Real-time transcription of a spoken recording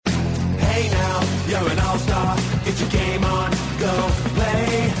Hey now, you're an all-star. Get your game on, go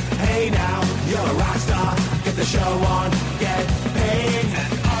play. Hey now, you're a rock star. Get the show on, get paid.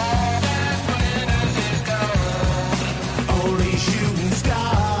 And all that glitters is gold. Only shooting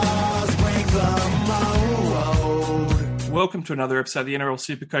stars break the mold. Welcome to another episode of the NRL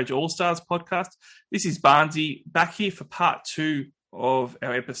Supercoach All-Stars podcast. This is Barnesy back here for part two of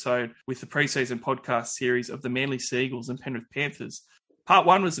our episode with the preseason podcast series of the Manly Seagulls and Penrith Panthers. Part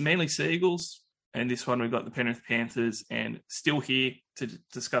one was the Manly Seagulls, and this one we've got the Penrith Panthers, and still here to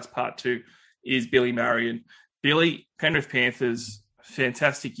discuss part two is Billy Marion. Billy, Penrith Panthers,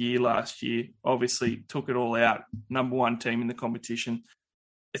 fantastic year last year, obviously took it all out, number one team in the competition.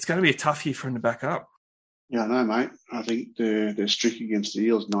 It's going to be a tough year for him to back up. Yeah, I know, mate. I think their streak against the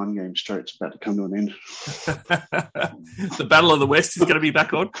Eels, 9 games straight, is about to come to an end. The Battle of the West is going to be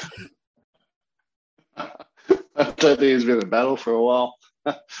back on. I don't think it's been a battle for a while.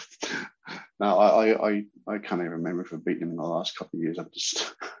 No, I can't even remember if we've beaten them in the last couple of years. I'm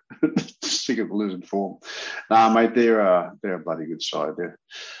just sick of losing form. Nah, mate, they're a bloody good side. They're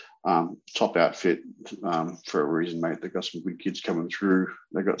top outfit for a reason, mate. They've got some good kids coming through.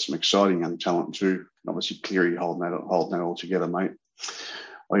 They've got some exciting young talent too. Obviously, Cleary holding that all together, mate.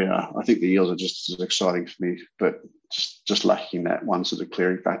 Oh yeah, I think the Eels are just as exciting for me, but just lacking that one sort of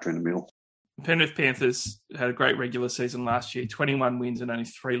Cleary factor in the middle. Penrith Panthers had a great regular season last year, 21 wins and only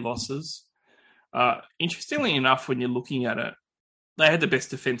 3 losses. Interestingly enough, when you're looking at it, they had the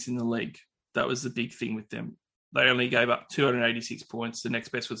best defence in the league. That was the big thing with them. They only gave up 286 points. The next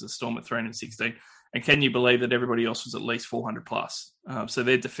best was the Storm at 316. And can you believe that everybody else was at least 400 plus? So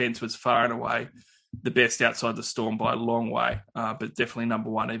their defence was far and away the best outside the Storm by a long way, but definitely number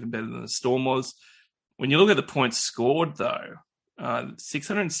one, even better than the Storm was. When you look at the points scored, though,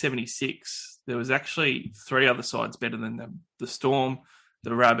 676, there was actually 3 other sides better than them. The Storm,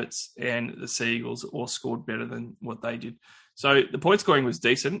 the Rabbits, and the Seagulls all scored better than what they did. So the point scoring was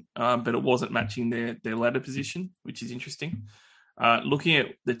decent, but it wasn't matching their ladder position, which is interesting. Looking at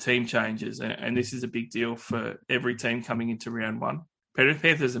the team changes, and this is a big deal for every team coming into round one, Penrith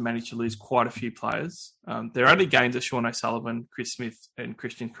Panthers have managed to lose quite a few players. Their only gains are Sean O'Sullivan, Chris Smith, and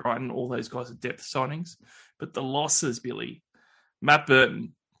Christian Crichton. All those guys are depth signings. But the losses, Billy, Matt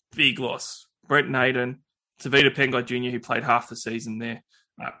Burton, big loss. Brent Naden, Tavita Pengai Jr., who played half the season there.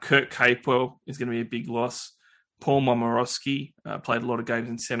 Kurt Capewell is going to be a big loss. Paul Momorowski played a lot of games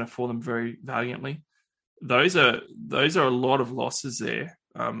in centre for them very valiantly. Those are a lot of losses there,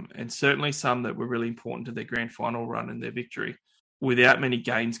 and certainly some that were really important to their grand final run and their victory, without many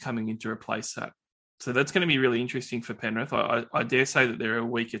gains coming in to replace that. So that's going to be really interesting for Penrith. I dare say that they're a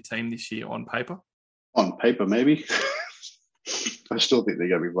weaker team this year on paper. On paper, maybe. I still think they're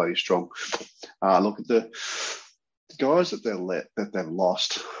going to be bloody strong. Look at the guys that they've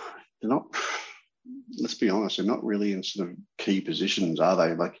lost. They're not. Let's be honest. They're not really in sort of key positions, are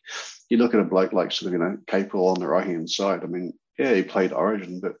they? Like you look at a bloke like sort of Capewell on the right hand side. I mean, yeah, he played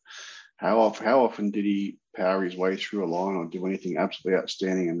Origin, but how often did he power his way through a line or do anything absolutely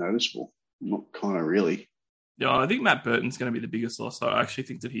outstanding and noticeable? Not kind of really. Yeah, I think Matt Burton's going to be the biggest loss. I actually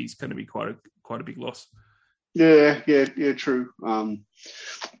think that he's going to be quite a big loss. Yeah, true. I'm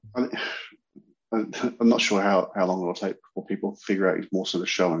not sure how long it'll take before people figure out he's more sort of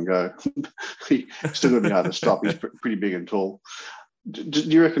show and go. He's still going to be hard to stop. He's pretty big and tall. Do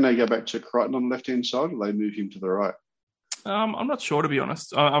you reckon they go back to Crichton on the left-hand side or they move him to the right? I'm not sure, to be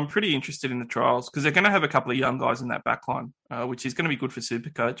honest. I'm pretty interested in the trials because they're going to have a couple of young guys in that back line, which is going to be good for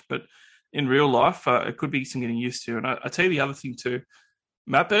Supercoach. But in real life, it could be some getting used to. And I tell you the other thing too,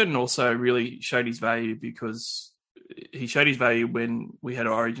 Matt Burton also really showed his value because he showed his value when we had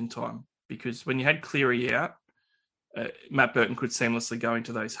Origin time. Because when you had Cleary out, Matt Burton could seamlessly go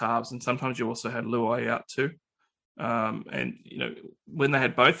into those halves. And sometimes you also had Luai out too. And, when they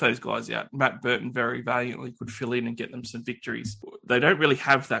had both those guys out, Matt Burton very valiantly could fill in and get them some victories. They don't really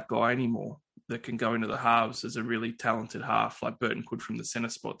have that guy anymore that can go into the halves as a really talented half like Burton could from the centre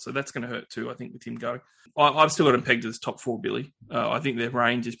spot. So that's going to hurt too, I think, with him going. I've still got him pegged as top 4, Billy. I think their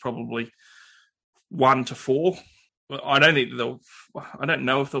range is probably 1 to 4. I don't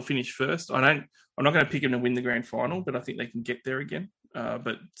know if they'll finish first. I'm not going to pick them to win the grand final, but I think they can get there again.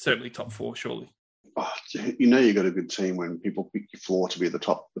 But certainly top 4, surely. Oh, you've got a good team when people pick your floor to be the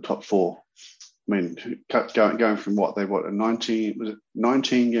top 4. I mean, going from a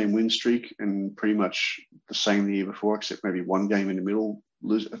 19 game win streak and pretty much the same the year before, except maybe one game in the middle.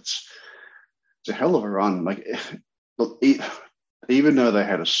 It's a hell of a run. Like, look, even though they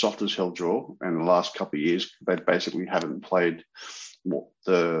had a soft as hell draw, and the last couple of years they basically haven't played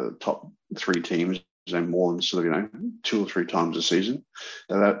the top 3 teams more than sort of, 2 or 3 times a season.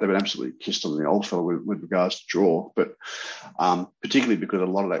 They've been absolutely kissed on the old fella with regards to draw, but particularly because a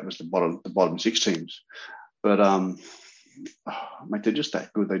lot of that was the bottom 6 teams. But mate, they're just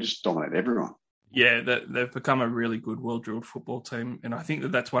that good. They just dominate everyone. Yeah, they've become a really good, well-drilled football team, and I think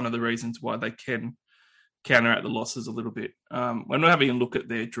that's one of the reasons why they can counteract the losses a little bit. When we're having a look at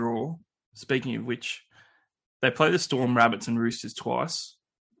their draw, speaking of which, they play the Storm, Rabbits and Roosters twice.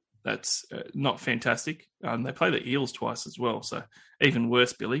 That's not fantastic. They play the Eels twice as well, so even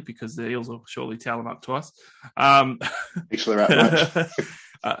worse, Billy, because the Eels will surely towel them up twice. Thanks for that, mate.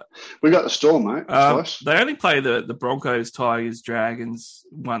 We got the Storm, mate, twice. They only play the Broncos, Tigers, Dragons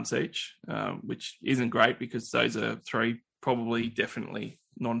once each, which isn't great because those are 3 probably definitely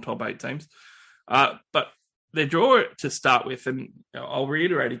non-top 8 teams. But their draw to start with, and I'll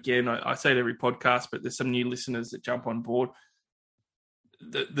reiterate again, I say it every podcast, but there's some new listeners that jump on board.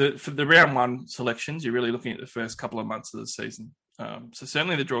 For the round 1 selections, you're really looking at the first couple of months of the season. So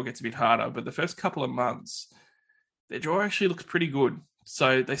certainly the draw gets a bit harder, but the first couple of months, their draw actually looks pretty good.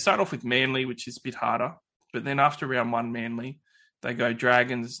 So they start off with Manly, which is a bit harder, but then after round 1 Manly, they go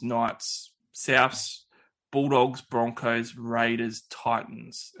Dragons, Knights, Souths, Bulldogs, Broncos, Raiders,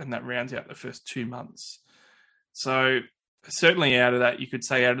 Titans, and that rounds out the first 2 months. So certainly out of that, you could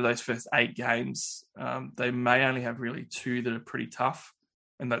say out of those first 8 games, they may only have really 2 that are pretty tough,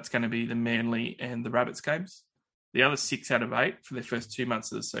 and that's going to be the Manly and the Rabbits games. The other 6 out of 8 for their first 2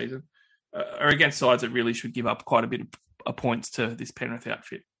 months of the season are against sides that really should give up quite a bit of points to this Penrith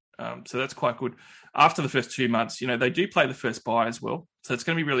outfit. So that's quite good. After the first 2 months, they do play the first bye as well. So it's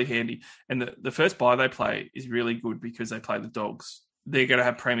going to be really handy. And the first bye they play is really good because they play the Dogs. They're going to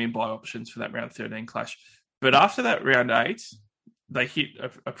have premium bye options for that round 13 clash. But after that round 8, they hit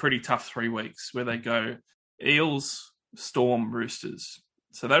a pretty tough 3 weeks where they go Eels, Storm, Roosters.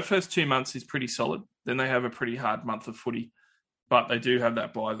 So that first 2 months is pretty solid. Then they have a pretty hard month of footy. But they do have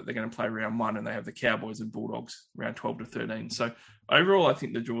that bye that they're going to play round 1, and they have the Cowboys and Bulldogs round 12 to 13. So overall, I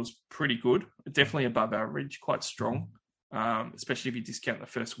think the draw's pretty good. Definitely above average, quite strong, especially if you discount the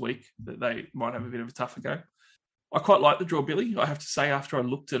first week that they might have a bit of a tougher go. I quite like the draw, Billy. I have to say, after I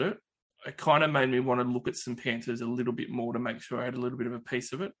looked at it, it kind of made me want to look at some Panthers a little bit more to make sure I had a little bit of a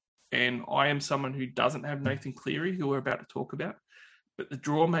piece of it. And I am someone who doesn't have Nathan Cleary, who we're about to talk about. But the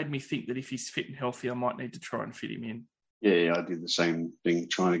draw made me think that if he's fit and healthy, I might need to try and fit him in. Yeah, I did the same thing,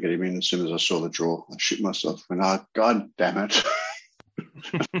 trying to get him in. As soon as I saw the draw, I shit myself. And God damn it.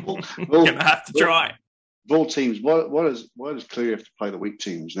 You're going to have to try. Of all teams, why does Cleary have to play the weak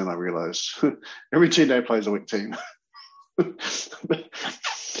teams? And then I realised every team day plays a weak team. I'd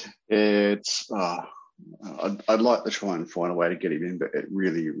like to try and find a way to get him in, but it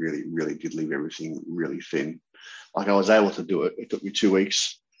really, really, really did leave everything really thin. Like, I was able to do it. It took me 2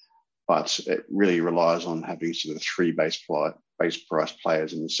 weeks. But it really relies on having sort of 3 base price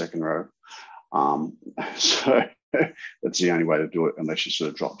players in the second row. So that's the only way to do it, unless you sort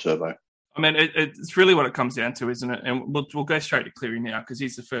of drop turbo. I mean, it's really what it comes down to, isn't it? And we'll go straight to Cleary now, because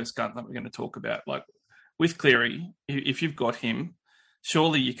he's the first gun that we're going to talk about. Like, with Cleary, if you've got him,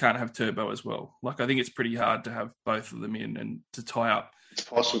 surely you can't have turbo as well. Like, I think it's pretty hard to have both of them in and to tie up.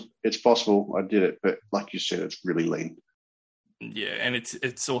 It's possible. I did it, but like you said, it's really lean. Yeah, and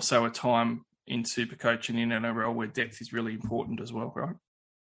it's also a time in Supercoach and in NRL where depth is really important as well, right?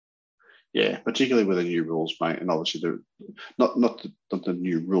 Yeah, particularly with the new rules, mate, and obviously not the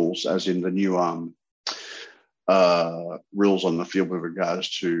new rules, as in the new rules on the field with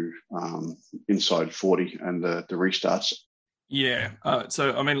regards to inside 40 and the restarts. Yeah.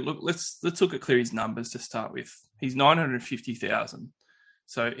 So I mean, look, let's look at Cleary's numbers to start with. He's 950,000.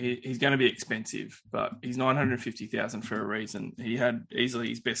 So he's going to be expensive, but he's 950,000 for a reason. He had easily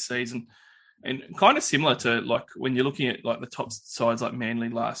his best season, and kind of similar to like when you're looking at like the top sides like Manly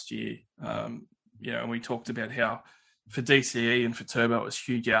last year. And we talked about how for DCE and for Turbo it was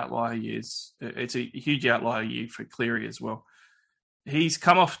huge outlier years. It's a huge outlier year for Cleary as well. He's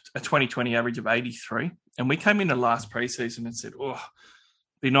come off a 2020 average of 83, and we came into last preseason and said,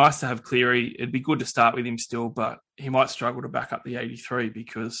 be nice to have Cleary. It'd be good to start with him still, but he might struggle to back up the 83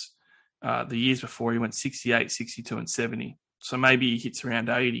 because the years before he went 68, 62 and 70. So maybe he hits around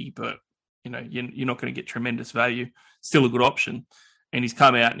 80, but you're not going to get tremendous value. Still a good option. And he's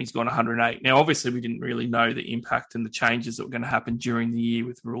come out and he's gone 108. Now, obviously, we didn't really know the impact and the changes that were going to happen during the year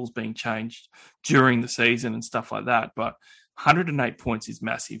with rules being changed during the season and stuff like that. But 108 points is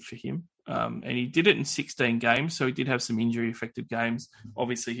massive for him. And he did it in 16 games, so he did have some injury-affected games.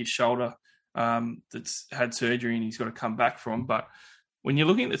 Obviously, his shoulder that's had surgery and he's got to come back from. But when you're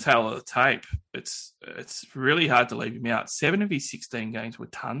looking at the tail of the tape, it's really hard to leave him out. 7 of his 16 games were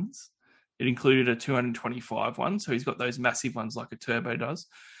tons. It included a 225 one, so he's got those massive ones like a Turbo does,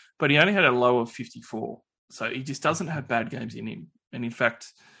 but he only had a low of 54. So he just doesn't have bad games in him. And in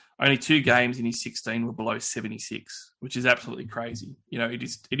fact, only 2 games in his 16 were below 76, which is absolutely crazy. It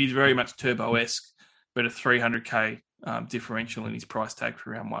is very much Turbo-esque, but a 300k differential in his price tag for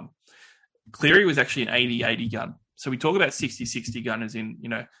round 1. Cleary was actually an 80-80 gun. So we talk about 60-60 gunners in,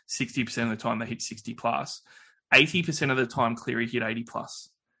 60% of the time they hit 60 plus. 80% of the time Cleary hit 80 plus.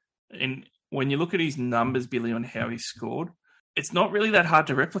 And when you look at his numbers, Billy, on how he scored, it's not really that hard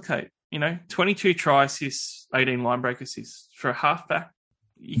to replicate. 22 try assists, 18 line break assists. For a halfback,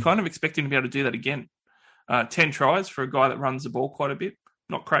 you kind of expect him to be able to do that again. 10 tries for a guy that runs the ball quite a bit.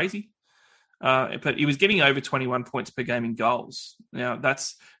 Not crazy. But he was getting over 21 points per game in goals. Now,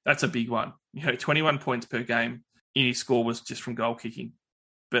 that's a big one. 21 points per game in his score was just from goal kicking.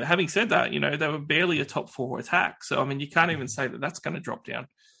 But having said that, they were barely a top 4 attack. So, you can't even say that that's going to drop down.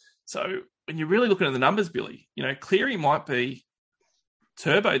 So when you're really looking at the numbers, Billy, Cleary might be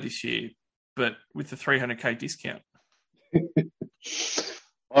Turbo this year, but with the 300k discount.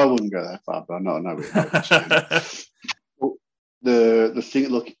 I wouldn't go that far, but I know what you're saying. Well, the thing,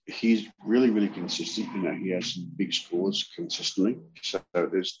 look, he's really, really consistent. He has some big scores consistently. So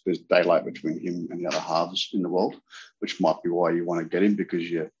there's daylight between him and the other halves in the world, which might be why you want to get him, because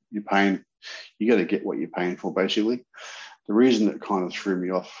you're paying, you got to get what you're paying for, basically. The reason that kind of threw me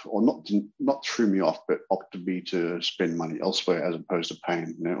off, or not threw me off, but opted me to spend money elsewhere as opposed to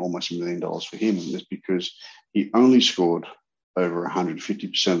paying almost $1 million for him, is because he only scored over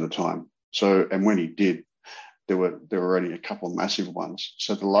 150% of the time. So, and when he did, there were only a couple of massive ones.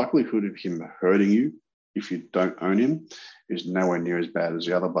 So the likelihood of him hurting you if you don't own him is nowhere near as bad as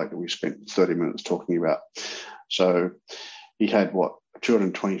the other bloke that we spent 30 minutes talking about. So he had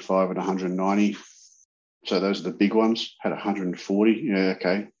 225 and 190. So those are the big ones. Had 140. Yeah,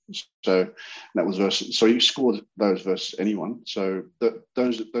 okay. So that was versus. So you scored those versus anyone. So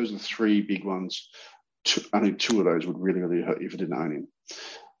those are the 3 big ones. Only 2 of those would really, really hurt you if you didn't own him.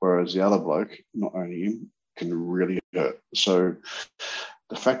 Whereas the other bloke, not owning him, can really hurt. So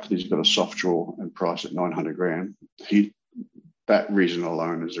the fact that he's got a soft draw and price at 900 grand, that reason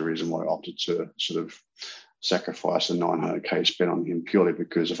alone is the reason why I opted to sort of sacrifice the 900k spent on him, purely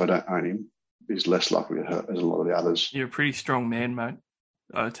because if I don't own him, he's less likely to hurt as a lot of the others. You're a pretty strong man, mate.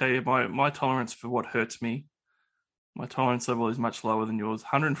 I tell you, my tolerance for what hurts me, my tolerance level is much lower than yours.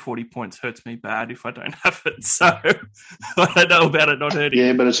 140 points hurts me bad if I don't have it. So I don't know about it not hurting.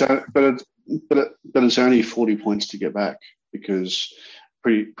 Yeah, but it's only 40 points to get back, because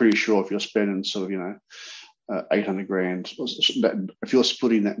pretty sure if you're spending sort of 800 grand, if you're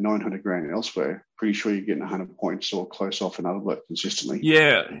splitting that 900 grand elsewhere, pretty sure you're getting 100 points or close off another bloke consistently.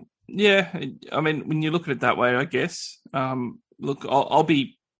 Yeah. When you look at it that way, I guess. Look, I'll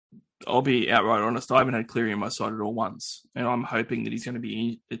be outright honest. I haven't had Cleary on my side at all once, and I'm hoping that he's going to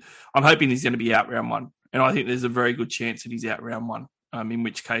be. I'm hoping he's going to be out round 1, and I think there's a very good chance that he's out round 1. In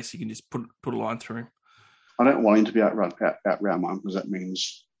which case, you can just put a line through him. I don't want him to be out round 1, because that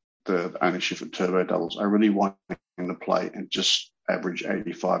means the ownership of Turbo doubles. I really want him to play and just average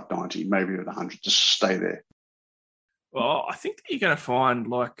 85, 90, maybe at 100, just stay there. Well, I think that you're going to find,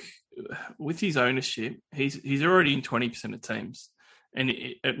 with his ownership, he's already in 20% of teams, and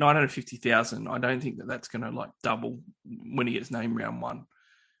at 950,000, I don't think that's going to double when he gets named round 1.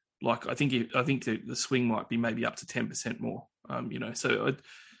 I think the swing might be maybe up to 10% more. So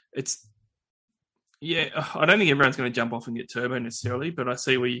it's. Yeah, I don't think everyone's going to jump off and get Turbo necessarily, but I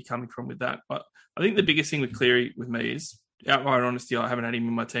see where you're coming from with that. But I think the biggest thing with Cleary with me is, outright honesty, I haven't had him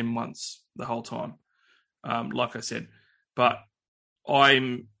in my team once the whole time, like I said. But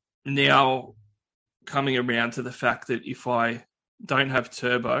I'm now coming around to the fact that if I don't have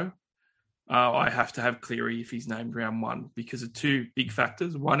Turbo, I have to have Cleary if he's named round 1, because of 2 big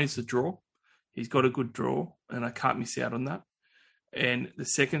factors. One is the draw. He's got a good draw, and I can't miss out on that. And the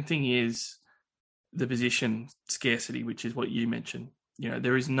second thing is the position scarcity, which is what you mentioned.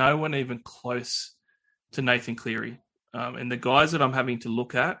 There is no one even close to Nathan Cleary. And the guys that I'm having to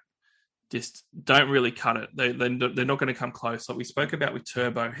look at just don't really cut it. They're not going to come close. Like we spoke about with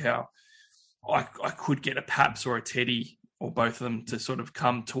Turbo, how I could get a Paps or a Teddy or both of them to sort of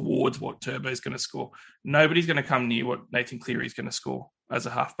come towards what Turbo is going to score. Nobody's going to come near what Nathan Cleary is going to score as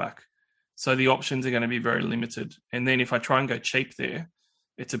a halfback. So the options are going to be very limited. And then if I try and go cheap there,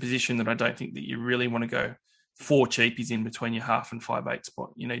 it's a position that I don't think that you really want to go 4 cheapies in between your half and 5/8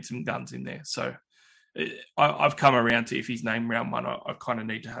 spot. You need some guns in there. So I've come around to, if he's named round 1, I kind of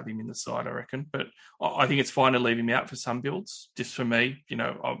need to have him in the side, I reckon. But I think it's fine to leave him out for some builds. Just for me,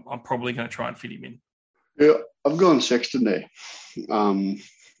 I'm probably going to try and fit him in. Yeah, I've gone Sexton there.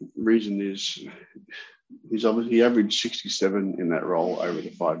 reason is he averaged 67 in that role over the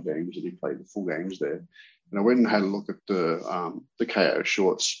 5 games that he played, the full games there. And I went and had a look at the KO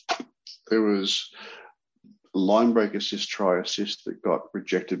shorts. There was a line break assist, try assist that got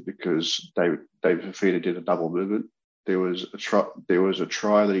rejected because David Fifita did a double movement. There was a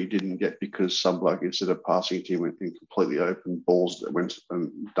try that he didn't get because some bloke, instead of passing to him, went in completely open balls that went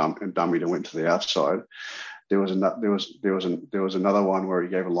and dummied and went to the outside. There was another one where he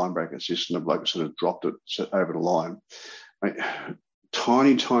gave a line break assist and the bloke sort of dropped it over the line. Like,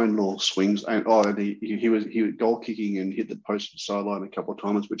 tiny little swings, and he was goal kicking and hit the post and sideline a couple of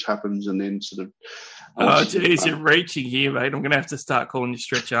times, which happens, and then sort of. Oh, geez, you're reaching here, mate. I'm going to have to start calling you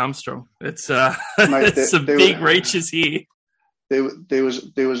Stretch Armstrong. It's mate, some big reaches here. There was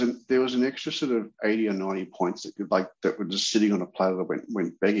an extra sort of 80 or 90 points that were just sitting on a platter that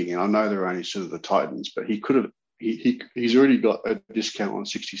went begging. And I know they're only sort of the Titans, but he could have. He's already got a discount on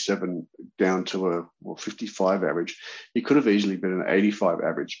 67 down to a 55 average. He could have easily been an 85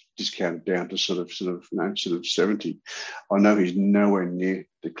 average discount down to sort of 70. I know he's nowhere near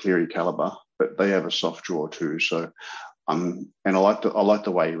the Cleary caliber, but they have a soft draw too. So, and I like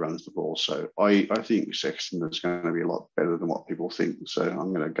the way he runs the ball. So I think Sexton is going to be a lot better than what people think. So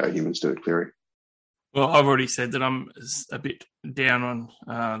I'm going to go him instead of Cleary. Well, I've already said that I'm a bit down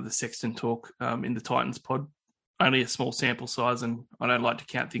on the Sexton talk in the Titans pod. Only a small sample size, and I don't like to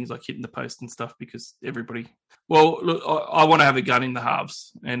count things like hitting the post and stuff because everybody... Well, look, I want to have a gun in the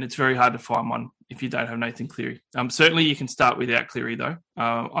halves, and it's very hard to find one if you don't have Nathan Cleary. Certainly you can start without Cleary, though.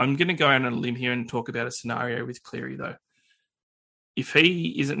 I'm going to go out on a limb here and talk about a scenario with Cleary, though. If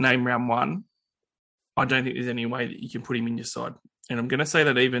he isn't named round 1, I don't think there's any way that you can put him in your side. And I'm going to say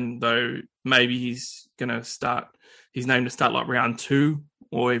that even though maybe he's going to start... He's named to start like round 2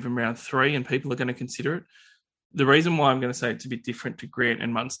 or even round 3, and people are going to consider it. The reason why I'm going to say it's a bit different to Grant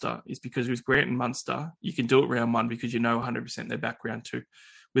and Munster is because with Grant and Munster, you can do it round 1 because you know 100% they're back round 2.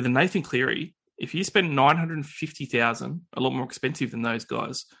 With a Nathan Cleary, if you spend $950,000, a lot more expensive than those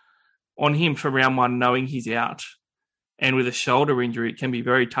guys, on him for round 1, knowing he's out, and with a shoulder injury, it can be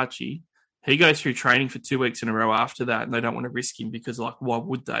very touchy. He goes through training for 2 weeks in a row after that, and they don't want to risk him because, like, why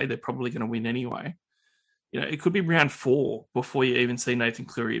would they? They're probably going to win anyway. You know, it could be round 4 before you even see Nathan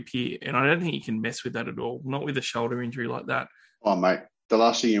Cleary appear. And I don't think you can mess with that at all, not with a shoulder injury like that. Oh, mate, the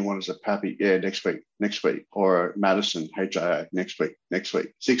last thing you want is a Pappy, next week, or a Madison, HIA, next week.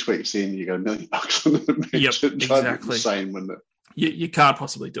 6 weeks in, you got $1 million on the bench. Yep, exactly. Insane, wouldn't it? You can't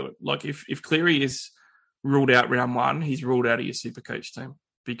possibly do it. Like, if Cleary is ruled out round 1, he's ruled out of your Supercoach team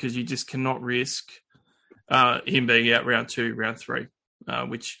because you just cannot risk him being out round 2, round 3,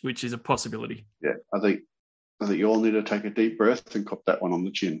 which is a possibility. Yeah, I think you all need to take a deep breath and cop that one on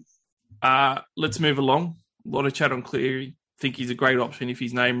the chin. Let's move along. A lot of chat on Cleary. Think he's a great option. If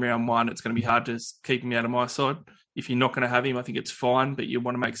he's named round 1, it's going to be hard to keep him out of my side. If you're not going to have him, I think it's fine, but you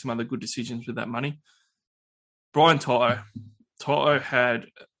want to make some other good decisions with that money. Brian To'o. To'o had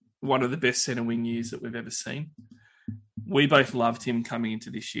one of the best centre wing years that we've ever seen. We both loved him coming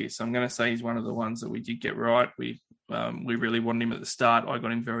into this year, so I'm going to say he's one of the ones that we did get right. We really wanted him at the start. I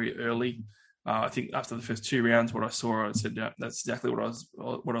got him very early. I think after the first 2 rounds, what I saw, I said, yeah, that's exactly what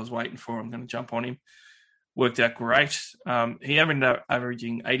I was waiting for. I'm going to jump on him. Worked out great. He ended up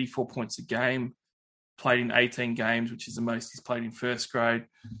averaging 84 points a game, played in 18 games, which is the most he's played in first grade.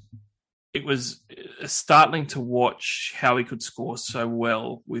 It was startling to watch how he could score so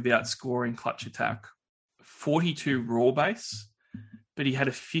well without scoring clutch attack. 42 raw base, but he had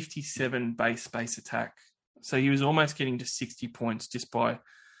a 57 base attack. So he was almost getting to 60 points just by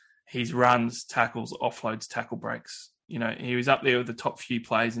his runs, tackles, offloads, tackle breaks. You know, he was up there with the top few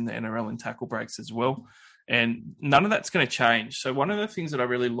players in the NRL in tackle breaks as well. And none of that's going to change. So one of the things that I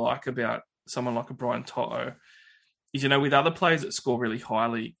really like about someone like a Brian To'o is, you know, with other players that score really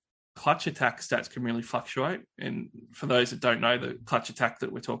highly, clutch attack stats can really fluctuate. And for those that don't know, the clutch attack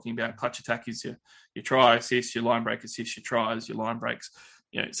that we're talking about, clutch attack is your try assists, your line break assists, your tries, your line breaks.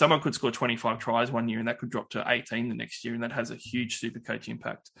 You know, someone could score 25 tries one year and that could drop to 18 the next year, and that has a huge Supercoach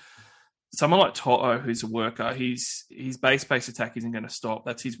impact. Someone like To'o, who's a worker, his base attack isn't going to stop.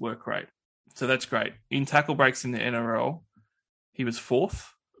 That's his work rate. So that's great. In tackle breaks in the NRL, he was 4th.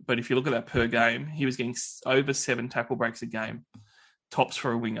 But if you look at that per game, he was getting over 7 tackle breaks a game. Tops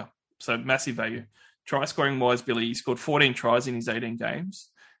for a winger. So massive value. Try scoring wise, Billy, he scored 14 tries in his 18 games.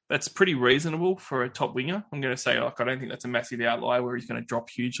 That's pretty reasonable for a top winger. I'm going to say, I don't think that's a massive outlier where he's going to drop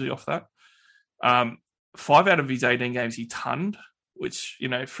hugely off that. 5 out of his 18 games he tonned, which, you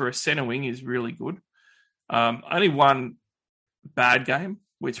know, for a centre wing is really good. Only one bad game,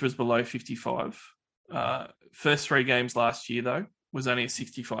 which was below 55. First 3 games last year, though, was only a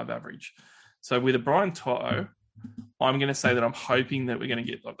 65 average. So with a Brian To'o, I'm going to say that I'm hoping that we're going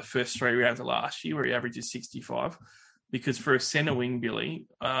to get like the first 3 rounds of last year where he averages 65, because for a centre wing, Billy,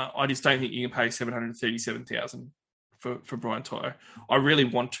 I just don't think you can pay $737,000 for Brian To'o. I really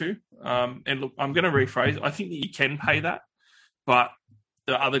want to. And look, I'm going to rephrase. I think that you can pay that, but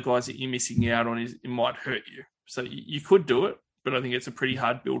the other guys that you're missing out on, it might hurt you. So you could do it, but I think it's a pretty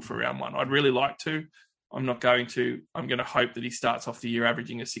hard build for round one. I'd really like to. I'm not going to. I'm going to hope that he starts off the year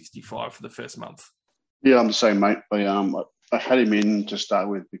averaging a 65 for the first month. Yeah, I'm the same, mate. I had him in to start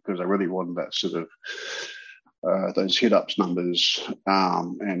with because I really wanted that sort of those hit-ups numbers,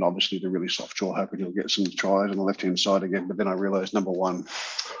 and obviously the really soft jaw, hoping he'll get some tries on the left-hand side again. But then I realised, number one,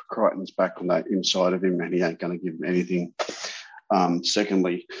 Crichton's back on that inside of him, and he ain't going to give him anything.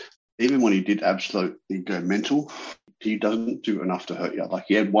 Secondly, even when he did absolutely go mental, he doesn't do enough to hurt you. Like,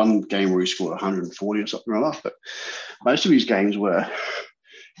 he had one game where he scored 140 or something like that, but most of his games were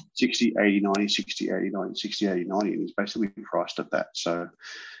 60, 80, 90, 60, 80, 90, 60, 80, 90, and he's basically priced at that. So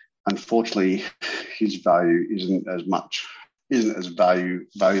unfortunately, his value isn't as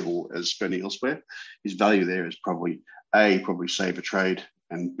valuable as spending elsewhere. His value there is probably save a trade,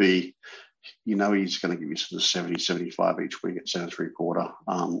 and B, he's going to give you sort of 70, 75 each week at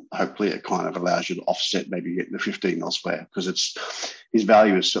 7.75. Hopefully it kind of allows you to offset maybe getting the 15 elsewhere, because his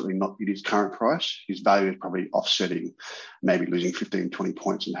value is certainly not at his current price. His value is probably offsetting maybe losing 15, 20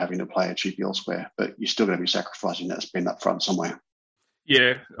 points and having to play a cheapie elsewhere, but you're still going to be sacrificing that spend up front somewhere.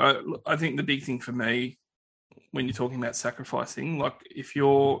 Yeah, I think the big thing for me when you're talking about sacrificing, like if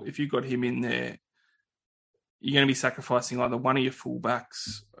you've got him in there, you're going to be sacrificing either one of your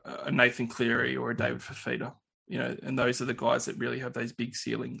fullbacks, a Nathan Cleary or a David Fifita, and those are the guys that really have those big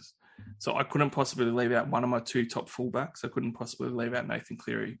ceilings. So I couldn't possibly leave out one of my 2 top fullbacks. I couldn't possibly leave out Nathan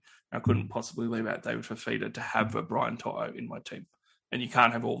Cleary. I couldn't possibly leave out David Fifita to have a Brian To'o in my team. And you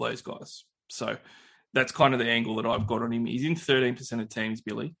can't have all those guys. So that's kind of the angle that I've got on him. He's in 13% of teams,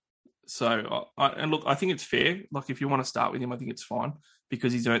 Billy. So, I think it's fair. Like, if you want to start with him, I think it's fine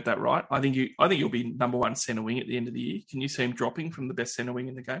because he's earned that right. I think you'll be number one centre wing at the end of the year. Can you see him dropping from the best centre wing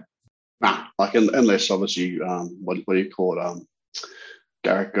in the game? Nah, unless obviously, what do you call it?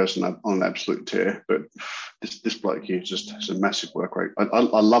 Garrett goes on an absolute tear, but this bloke here just has a massive work rate. I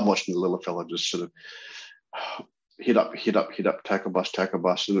love watching the little fella just sort of hit up, tackle bust,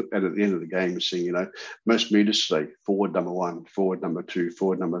 and at the end of the game, you're seeing, most meters today, forward number 1, forward number 2,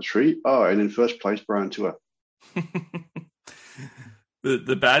 forward number 3. Oh, and in first place, Brian To'o.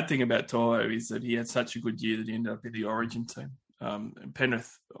 The bad thing about To'o is that he had such a good year that he ended up in the Origin team.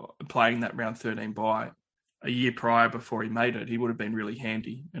 Penrith playing that round 13 bye a year prior before he made it, he would have been really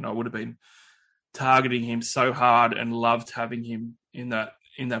handy, and I would have been targeting him so hard and loved having him in that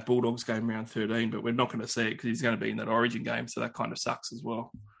Bulldogs game round 13, but we're not going to see it because he's going to be in that Origin game, so that kind of sucks as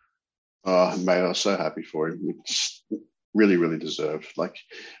well. Oh, mate, I was so happy for him. It's really, really deserved. Like,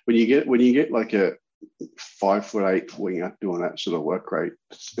 when you get like a 5'8" winger doing that sort of work rate,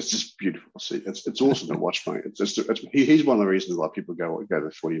 it's just beautiful to see. It's awesome to watch, mate. He's one of the reasons why people go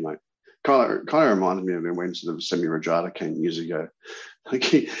to footy, mate. Kind of reminds me of when sort of Semi Radradra came years ago. Like,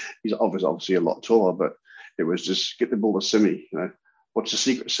 he's obviously a lot taller, but it was just get the ball to Semi. What's the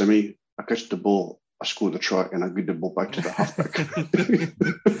secret, Semi? I catch the ball, I score the try, and I give the ball back to the halfback.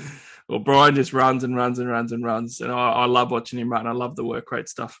 Well, Brian just runs and runs and runs and runs, and I love watching him run. I love the work rate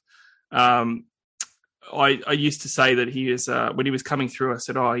stuff. I used to say that he is when he was coming through, I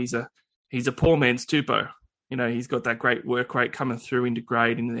said, he's a poor man's Tupou. He's got that great work rate coming through into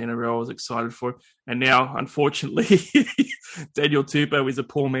grade in the NRL. I was excited for him. And now, unfortunately, Daniel Tupou is a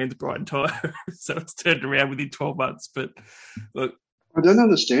poor man's Brian To'o. So it's turned around within 12 months. But look, I don't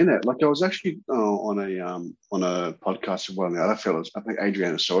understand that. Like, I was actually on a podcast with one of the other fellas, I think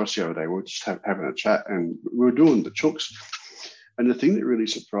Adrian Soros the other day. We were just having a chat, and we were doing the chooks. And the thing that really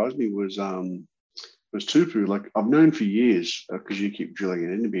surprised me was Tupou. Like, I've known for years, because you keep drilling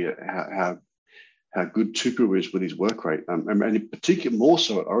it into me, how good Tupou is with his work rate, and in particular more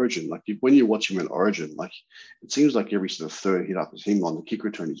so at Origin. Like, when you watch him at Origin, like, it seems like every sort of third hit up is him on the kick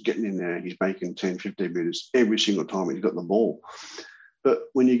return. He's getting in there, he's making 10, 15 metres every single time he's got the ball. But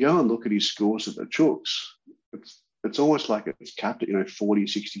when you go and look at his scores at the Chooks, it's almost like it's capped at 40,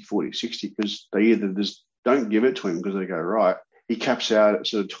 60, 40, 60, because they either just don't give it to him because they go, right, he caps out at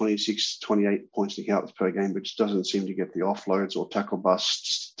sort of 26, 28 points to count per game, but just doesn't seem to get the offloads or tackle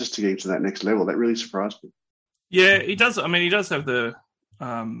busts just to get to that next level. That really surprised me. Yeah, he does. I mean, he does have the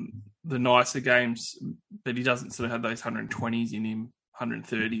nicer games, but he doesn't sort of have those 120s in him,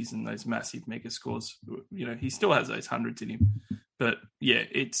 130s and those massive mega scores. He still has those hundreds in him. But yeah,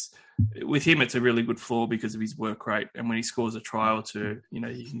 with him, it's a really good floor because of his work rate. And when he scores a try or two, you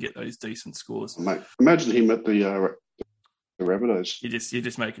can get those decent scores. Mate, imagine him at the Rabbitohs. You're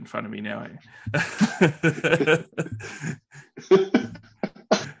just making fun of me now.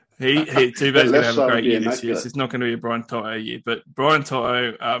 He too bad he's going to have a great year this year. It's not going to be a Brian Toto year, but Brian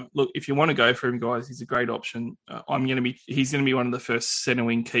Toto, look, if you want to go for him, guys, he's a great option. He's going to be one of the first centre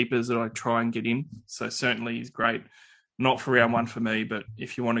wing keepers that I try and get in. So certainly he's great. Not for round one for me, but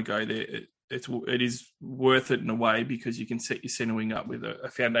if you want to go there, it is worth it in a way because you can set your centre wing up with a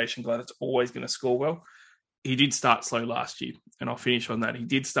foundation guy that's always going to score well. He did start slow last year, and I'll finish on that. He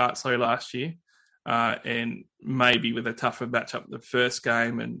did start slow last year. And maybe with a tougher matchup the first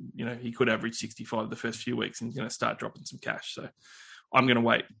game, and he could average 65 the first few weeks, and he's going to start dropping some cash. So I'm going to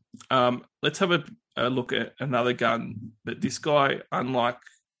wait. Let's have a look at another gun. But this guy, unlike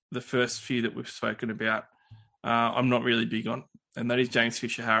the first few that we've spoken about, I'm not really big on, and that is James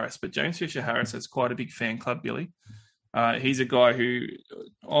Fisher-Harris. But James Fisher-Harris has quite a big fan club, Billy. He's a guy who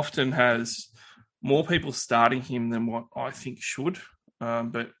often has more people starting him than what I think should.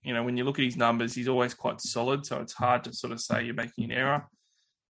 But, when you look at his numbers, he's always quite solid. So it's hard to sort of say you're making an error.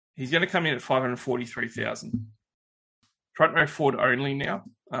 He's going to come in at 543,000. Front row forward only now.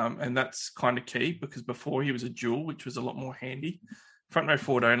 And that's kind of key because before he was a dual, which was a lot more handy. Front row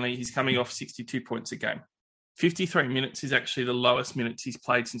forward only. He's coming off 62 points a game. 53 minutes is actually the lowest minutes he's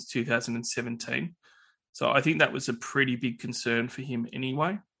played since 2017. So I think that was a pretty big concern for him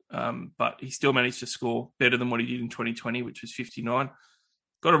anyway. But he still managed to score better than what he did in 2020, which was 59.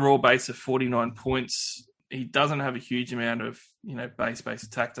 Got a raw base of 49 points. He doesn't have a huge amount of, base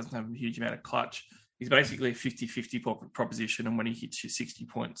attack, doesn't have a huge amount of clutch. He's basically a 50-50 proposition, and when he hits you 60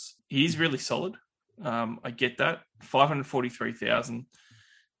 points, he is really solid. I get that. 543,000.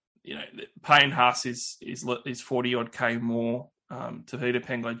 Payne Haas is 40-odd K more. Tavita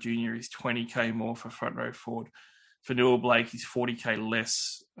Pangai Jr. is 20K more for front row forward. For Newell Blake, he's 40K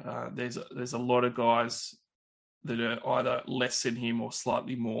less. There's a lot of guys that are either less than him or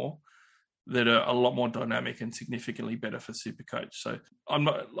slightly more that are a lot more dynamic and significantly better for Supercoach. So I'm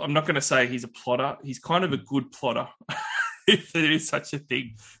not going to say he's a plotter. He's kind of a good plotter, if there is such a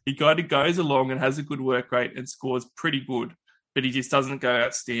thing. He kind of goes along and has a good work rate and scores pretty good, but he just doesn't go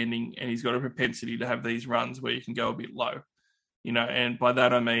outstanding, and he's got a propensity to have these runs where you can go a bit low. And by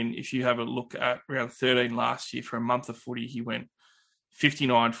that, I mean, if you have a look at round 13 last year for a month of footy, he went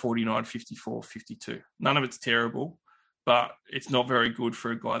 59, 49, 54, 52. None of it's terrible, but it's not very good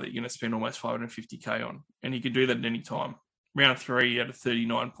for a guy that you're going to spend almost 550K on. And he could do that at any time. Round 3, he had a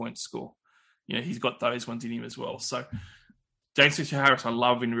 39-point score. He's got those ones in him as well. So James Fisher-Harris, I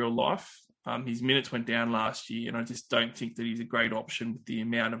love in real life. His minutes went down last year, and I just don't think that he's a great option with the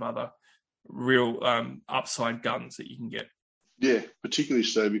amount of other real upside guns that you can get. Yeah, particularly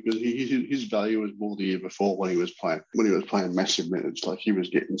so because his value was more the year before when he was playing massive minutes. Like he was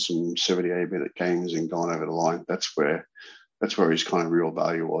getting some 78-minute games and going over the line. That's where his kind of real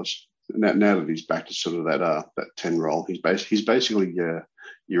value was. Now that he's back to sort of that 10 role, he's basically your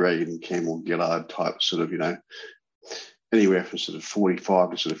Aiden Campbell Gillard type sort of anywhere from sort of 45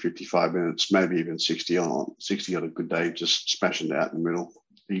 to sort of 55 minutes, maybe even 60 on a good day, just smashing it out in the middle.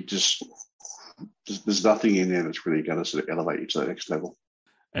 There's nothing in there that's really going to sort of elevate you to the next level.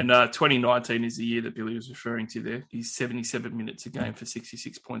 And 2019 is the year that Billy was referring to there. He's 77 minutes a game for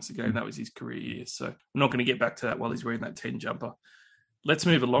 66 points a game. That was his career year. So I'm not going to get back to that while he's wearing that 10 jumper. Let's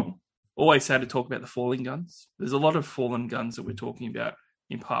move along. Always sad to talk about the falling guns. There's a lot of fallen guns that we're talking about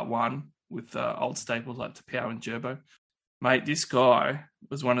in part one with old staples like Tapau and Gerbo. Mate, this guy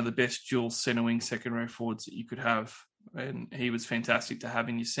was one of the best dual centre wing second row forwards that you could have. And he was fantastic to have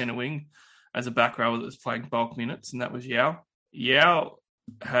in your centre wing as a back rower that was playing bulk minutes, and that was Yao. Yao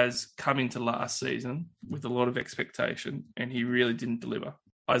has come into last season with a lot of expectation, and he really didn't deliver.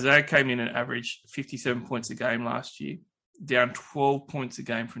 Isaiah came in and averaged 57 points a game last year, down 12 points a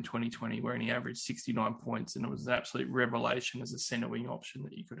game from 2020, where he averaged 69 points, and it was an absolute revelation as a centre wing option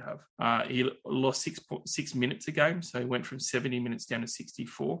that you could have. He lost 6 minutes a game, so he went from 70 minutes down to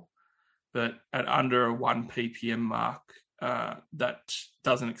 64, but at under a 1 ppm mark, that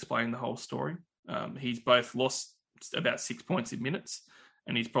doesn't explain the whole story. He's both lost about 6 points in minutes,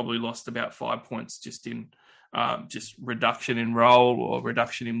 and he's probably lost about 5 points just in just reduction in role or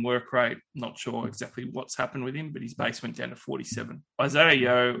reduction in work rate. Not sure exactly what's happened with him, but his base went down to 47. Isaiah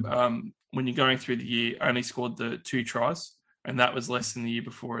Yeo, when you're going through the year, only scored the 2 tries, and that was less than the year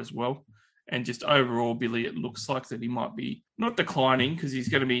before as well. And just overall, Billy, it looks like that he might be not declining because he's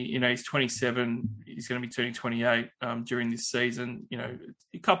going to be, he's 27. He's going to be turning 28 during this season.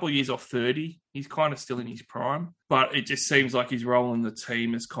 A couple of years off 30. He's kind of still in his prime. But it just seems like his role in the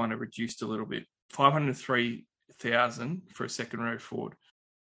team has kind of reduced a little bit. 503,000 for a second row forward.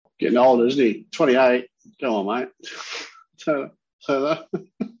 Getting old, isn't he? 28. Go on, mate.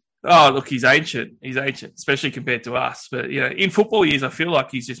 Oh, look, he's ancient. He's ancient, especially compared to us. But in football years, I feel like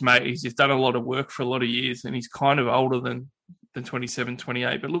he's just done a lot of work for a lot of years, and he's kind of older than 27,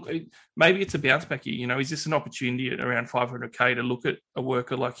 28. But look, maybe it's a bounce back year. Is this an opportunity at around 500k to look at a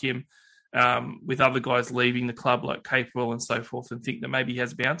worker like him with other guys leaving the club like Capewell and so forth, and think that maybe he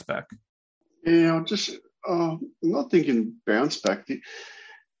has a bounce back? Yeah, I'm not thinking bounce back. Do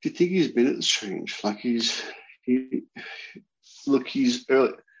you think his minutes change? Like he's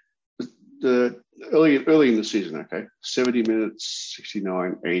early in the season, okay, 70 minutes,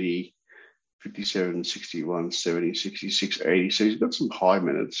 69, 80, 57, 61, 70, 66, 80. So he's got some high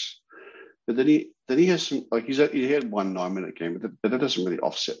minutes, but then he has some, like he had 1 9-minute game, but that doesn't really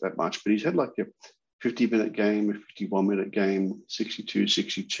offset that much. But he's had like a 50-minute game, a 51-minute game, 62,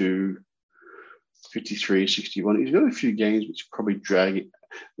 62, 53, 61. He's got a few games which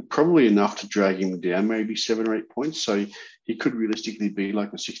probably enough to drag him down, maybe 7 or 8 points. So he could realistically be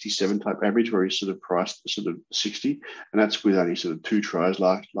like a 67 type average, where he's sort of priced sort of 60, and that's with only sort of 2 tries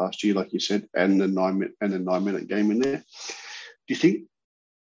last year, like you said, and the 9-minute game in there. Do you think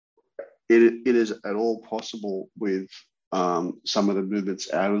it is at all possible with some of the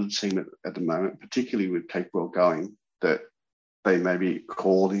movements out of the team at the moment, particularly with Capewell going, that they may be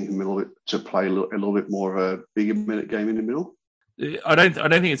calling him a little bit to play a little bit more of a bigger minute game in the middle? I don't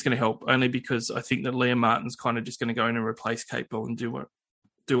think it's going to help, only because I think that Liam Martin's kind of just going to go in and replace Capewell and do what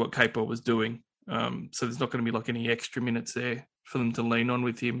Capewell was doing. So there's not going to be like any extra minutes there for them to lean on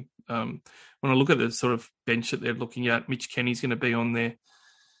with him. When I look at the sort of bench that they're looking at, Mitch Kenny's going to be on there.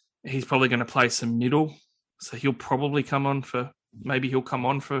 He's probably going to play some middle, so he'll probably come on for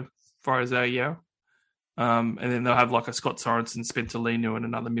Isaiah Yao. And then they'll have like a Scott Sorensen, Spencer Leniu, and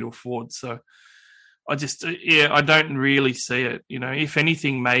another middle forward. So I don't really see it. If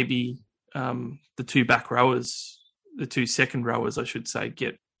anything, maybe the 2 back rowers, the 2 second rowers, I should say,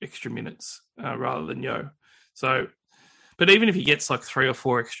 get extra minutes rather than Yo. So, but even if he gets like 3 or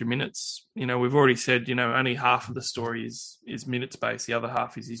 4 extra minutes, we've already said, only half of the story is minutes based. The other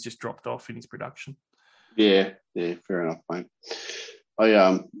half is he's just dropped off in his production. Yeah, fair enough, mate.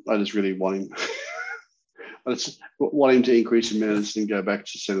 I just really want him. I just want him to increase in minutes and go back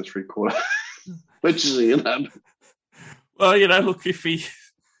to centre 3/4. Which is, Well, look, if he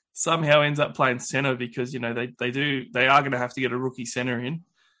somehow ends up playing centre, because, they are going to have to get a rookie centre in.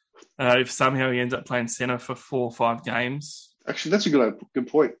 If somehow he ends up playing centre for 4 or 5 games. Actually, that's a good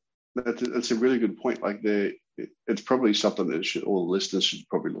point. That's a really good point. Like it's probably something that all the listeners should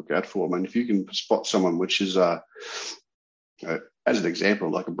probably look out for. I mean, if you can spot someone which is, as an example,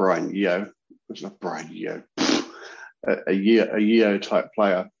 like a Brian Yeo, it's not Brian Yeo, a Yeo type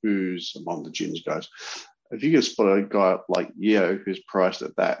player who's among the gins guys. If you can spot a guy like Yeo who's priced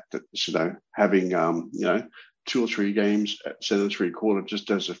at that having 2 or 3 games at centre 3/4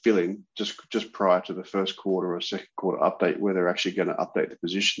 just as a fill-in, just prior to the first quarter or second quarter update, where they're actually going to update the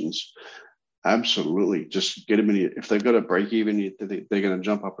positions. Absolutely, just get them in. If they've got a break even, they're going to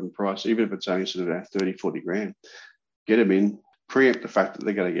jump up in price, even if it's only sort of 30, 40 grand. Get them in. Preempt the fact that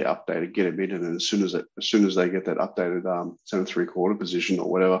they're going to get updated, get them in, and then as soon as they get that updated centre 3/4 position or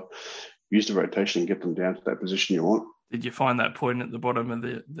whatever, use the rotation and get them down to that position you want. Did you find that point at the bottom of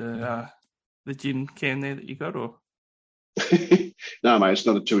the gin can there that you got, or? No, mate, it's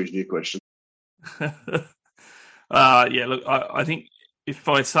not a 2 new question. Yeah, look, I think if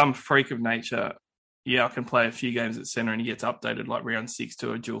by some freak of nature, I can play a few games at centre and he gets updated like round 6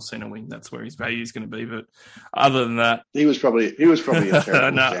 to a dual centre wing, that's where his value is going to be. But other than that, he was probably a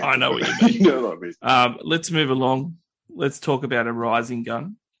terrible no, I know what you mean. You know what I mean. Let's move along. Let's talk about a rising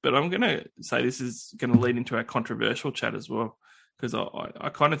gun. But I'm going to say this is going to lead into our controversial chat as well, because I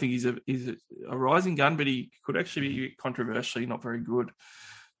kind of think he's a rising gun, but he could actually be controversially not very good.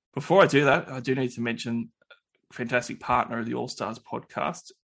 Before I do that, I do need to mention a fantastic partner of the All Stars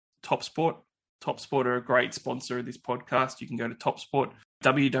podcast, TopSport. TopSport are a great sponsor of this podcast. You can go to TopSport,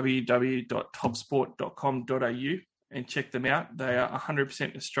 www.topsport.com.au, and check them out. They are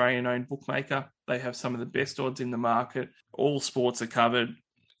 100% Australian-owned bookmaker. They have some of the best odds in the market. All sports are covered.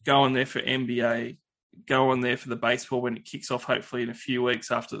 Go on there for NBA. Go on there for the baseball when it kicks off, hopefully in a few weeks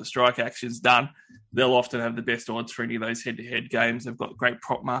after the strike action's done. They'll often have the best odds for any of those head-to-head games. They've got great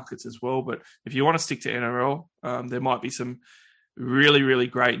prop markets as well. But if you want to stick to NRL, there might be some really, really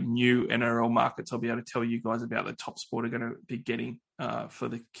great new NRL markets I'll be able to tell you guys about that Top Sport are going to be getting for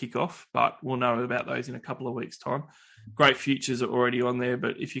the kickoff, but we'll know about those in a couple of weeks' time. Great futures are already on there,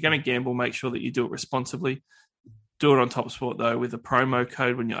 but if you're going to gamble, make sure that you do it responsibly. Do it on Top Sport, though, with a promo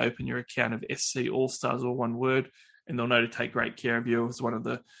code when you open your account of SC All Stars, all one word, and they'll know to take great care of you as one of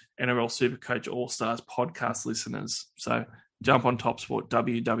the NRL Supercoach All Stars podcast listeners. So jump on Top Sport,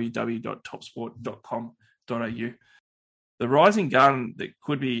 www.topsport.com.au. The rising gun that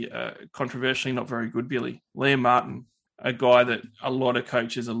could be controversially not very good, Billy. Liam Martin, a guy that a lot of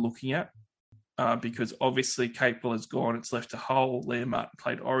coaches are looking at because obviously Capewell has gone. It's left a hole. Liam Martin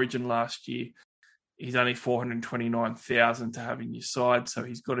played Origin last year. He's only $429,000 to have in your side, so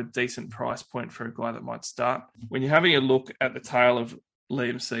he's got a decent price point for a guy that might start. When you're having a look at the tail of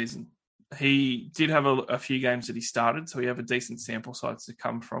Liam's season, he did have a few games that he started, so we have a decent sample size to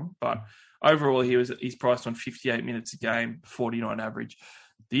come from, but overall, he's priced on 58 minutes a game, 49 average.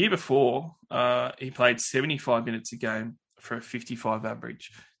 The year before, he played 75 minutes a game for a 55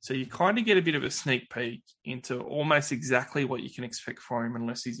 average. So you kind of get a bit of a sneak peek into almost exactly what you can expect from him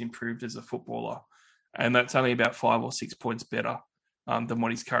unless he's improved as a footballer. And that's only about 5 or 6 points better than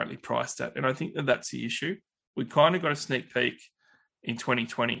what he's currently priced at. And I think that that's the issue. We kind of got a sneak peek in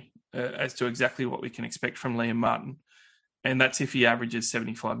 2020 as to exactly what we can expect from Liam Martin. And that's if he averages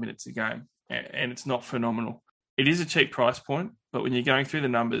 75 minutes a game. And it's not phenomenal. It is a cheap price point, but when you're going through the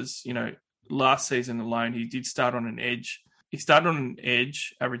numbers, last season alone, he did start on an edge. He started on an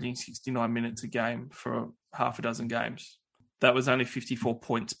edge, averaging 69 minutes a game for half a dozen games. That was only 54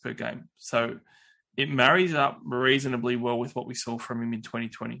 points per game. So it marries up reasonably well with what we saw from him in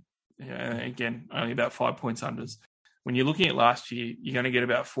 2020. Again, only about 5 points unders. When you're looking at last year, you're going to get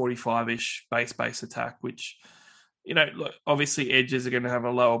about 45-ish base attack, which, look, obviously edges are going to have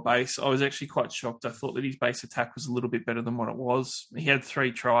a lower base. I was actually quite shocked. I thought that his base attack was a little bit better than what it was. He had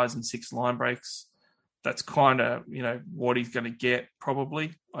 3 tries and 6 line breaks. That's kind of, what he's going to get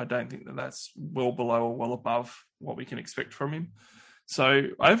probably. I don't think that that's well below or well above what we can expect from him. So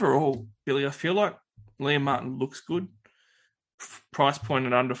overall, Billy, I feel like Liam Martin looks good. Price point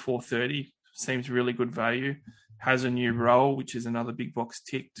at under 430 seems really good value. Has a new role, which is another big box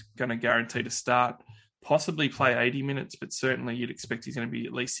ticked, going to guarantee to start. Possibly play 80 minutes, but certainly you'd expect he's going to be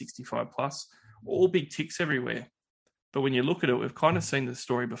at least 65 plus. All big ticks everywhere. But when you look at it, we've kind of seen the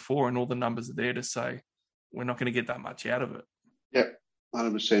story before and all the numbers are there to say we're not going to get that much out of it. Yep,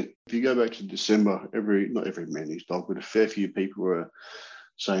 100%. If you go back to December, not every man his dog, but a fair few people were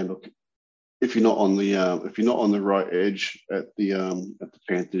saying, look, if you're not on the right edge at the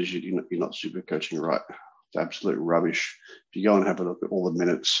Panthers, you're not super coaching right. It's absolute rubbish. If you go and have a look at all the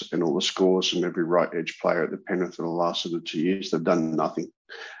minutes and all the scores from every right edge player at the Penrith for the last 2 years, they've done nothing.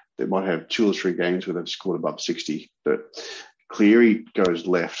 They might have 2 or 3 games where they've scored above 60, but Cleary goes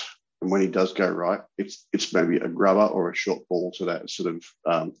left. And when he does go right, it's maybe a grubber or a short ball to that sort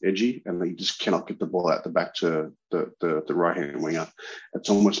of edgy, and he just cannot get the ball out the back to the right-hand winger. It's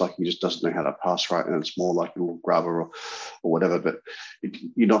almost like he just doesn't know how to pass right, and it's more like a little grubber or whatever. But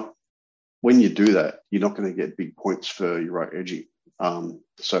when you do that, you're not going to get big points for your right edgy.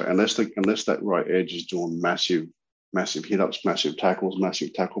 So unless that right edge is doing massive hit-ups, massive tackles,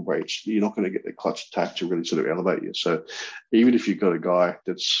 massive tackle breaks, you're not going to get the clutch attack to really sort of elevate you. So even if you've got a guy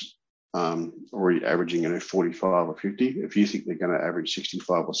that's already averaging 45 or 50, if you think they're going to average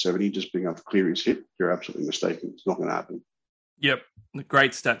 65 or 70 just being off Cleary's hit, you're absolutely mistaken. It's not going to happen. Yep.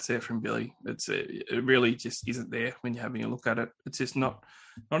 Great stats there from Billy. It really just isn't there when you're having a look at it. It's just not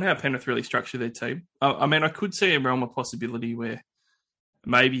how Penrith really structure their team. I mean, I could see a realm of possibility where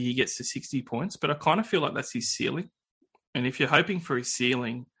maybe he gets to 60 points, but I kind of feel like that's his ceiling. And if you're hoping for his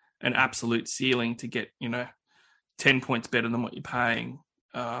ceiling, an absolute ceiling to get, 10 points better than what you're paying,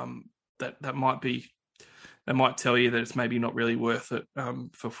 that might tell you that it's maybe not really worth it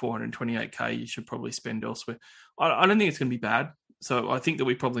for 428k. You should probably spend elsewhere. I don't think it's going to be bad. So I think that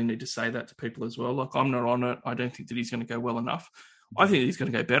we probably need to say that to people as well. Like, I'm not on it. I don't think that he's going to go well enough. I think he's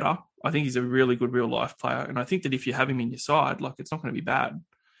going to go better. I think he's a really good real life player. And I think that if you have him in your side, like, it's not going to be bad.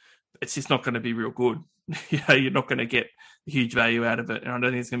 It's just not going to be real good. You're not going to get huge value out of it. And I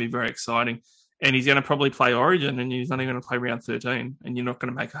don't think it's going to be very exciting. And he's going to probably play Origin and he's only going to play round 13 and you're not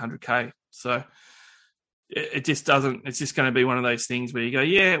going to make 100k. So it just doesn't, it's just going to be one of those things where you go,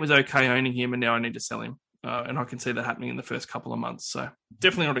 yeah, it was okay owning him and now I need to sell him. And I can see that happening in the first couple of months. So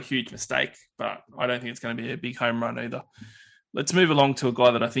definitely not a huge mistake, but I don't think it's going to be a big home run either. Let's move along to a guy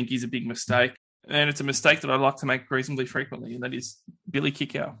that I think is a big mistake. And it's a mistake that I like to make reasonably frequently, and that is Billy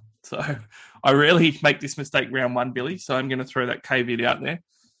Kikau. So I rarely make this mistake round 1, Billy. So I'm going to throw that caveat out there.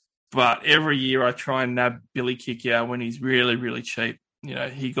 But every year I try and nab Billy Kickout when he's really, really cheap. You know,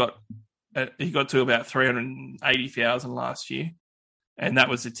 he got to about 380,000 last year, and that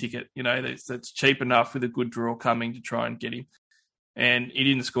was the ticket. You know, that's cheap enough with a good draw coming to try and get him. And he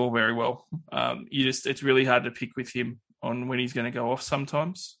didn't score very well. It's really hard to pick with him on when he's going to go off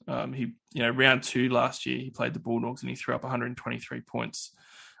sometimes. Round 2 last year, he played the Bulldogs and he threw up 123 points.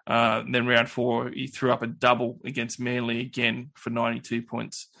 Then round 4, he threw up a double against Manly again for 92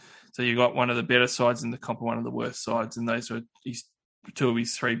 points. So you got one of the better sides in the comp and one of the worst sides, and those were two of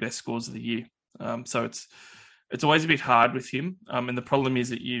his 3 best scores of the year. So it's always a bit hard with him. And the problem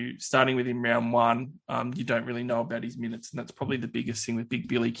is that you starting with him round 1, you don't really know about his minutes, and that's probably the biggest thing with Big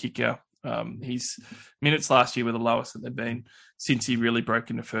Billy Kickout. His minutes last year were the lowest that they've been since he really broke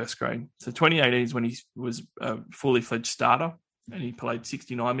into first grade. So 2018 is when he was a fully fledged starter, and he played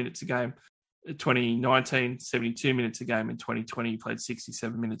 69 minutes a game. 2019, 72 minutes a game. In 2020, he played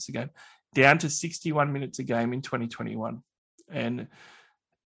 67 minutes a game, down to 61 minutes a game in 2021. And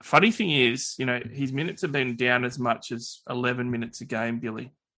funny thing is, you know, his minutes have been down as much as 11 minutes a game,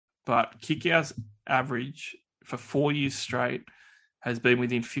 Billy. But Kickout's average for 4 years straight has been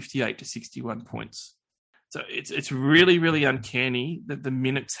within 58 to 61 points. So it's really, really uncanny that the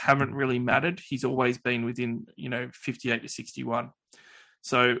minutes haven't really mattered. He's always been within, 58 to 61.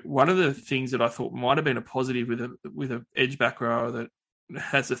 So one of the things that I thought might have been a positive with a edge back rower that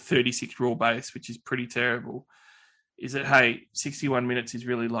has a 36 raw base, which is pretty terrible, is that, hey, 61 minutes is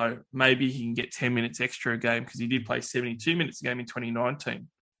really low. Maybe he can get 10 minutes extra a game because he did play 72 minutes a game in 2019.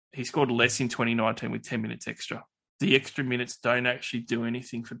 He scored less in 2019 with 10 minutes extra. The extra minutes don't actually do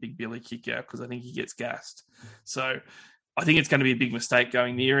anything for Big Billy Kickout because I think he gets gassed. So I think it's going to be a big mistake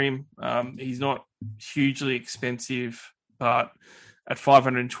going near him. He's not hugely expensive, but at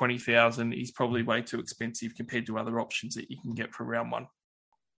 520,000, he's probably way too expensive compared to other options that you can get for round 1.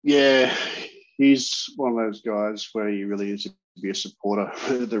 Yeah, he's one of those guys where you really need to be a supporter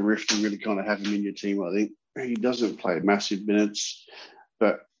of the Rift and really kind of have him in your team, I think. He doesn't play massive minutes,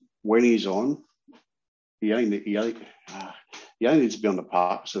 but when he's on, he only needs to be on the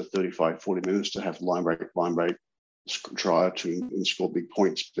park for 35, 40 minutes to have line break, try to and score big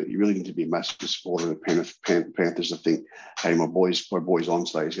points. But you really need to be a massive supporter of the Panthers to think, hey, my boy's on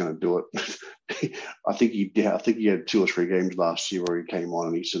today, he's going to do it. I think he had 2 or 3 games last year where he came on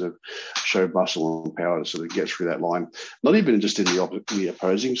and he sort of showed muscle and power to sort of get through that line. Not even just in the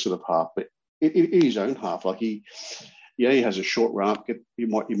opposing sort of half, but in his own half. Like he has a short run up. You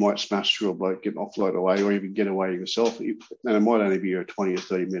might smash through a bloke, get offload away, or even get away yourself. And it might only be a 20 or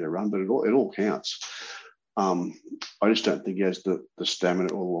 30 minute run, but it all counts. I just don't think he has the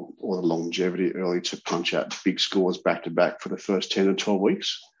stamina or the longevity early to punch out big scores back to back for the first 10 or 12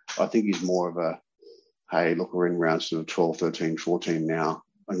 weeks. I think he's more of a, hey, look, we're in round sort of 12, 13, 14 now.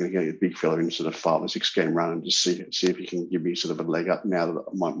 I'm going to get a big fella in sort of 5 or 6 game run and just see if he can give me sort of a leg up now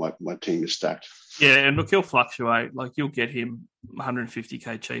that my team is stacked. Yeah, and look, he'll fluctuate. Like, you'll get him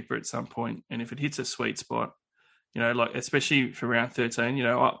 150K cheaper at some point, and if it hits a sweet spot, like especially for round 13,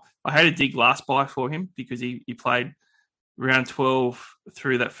 I had a dig last buy for him because he played round 12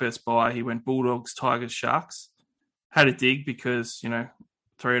 through that first buy. He went Bulldogs, Tigers, Sharks. Had a dig because,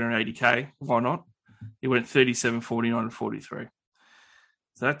 380K, why not? He went 37, 49 and 43.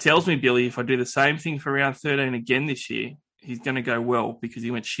 So that tells me, Billy, if I do the same thing for round 13 again this year, he's going to go well because he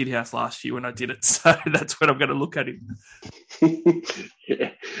went shithouse last year when I did it. So that's when I'm going to look at him.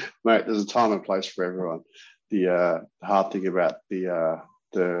 Yeah, mate, there's a time and place for everyone. The hard thing about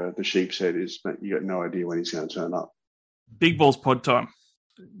the sheep's head is, mate, you got no idea when he's going to turn up. Big balls pod time.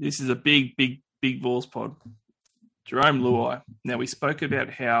 This is a big balls pod. Jerome Luai. Now, we spoke about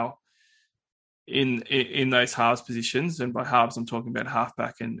how in those halves positions, and by halves I'm talking about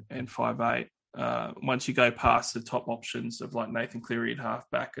halfback and 5'8", once you go past the top options of like Nathan Cleary at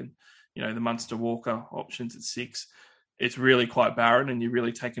halfback and, the Munster Walker options at 6, it's really quite barren and you're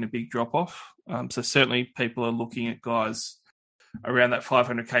really taking a big drop off. So certainly people are looking at guys around that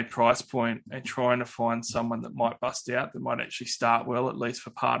 500K price point and trying to find someone that might bust out, that might actually start well, at least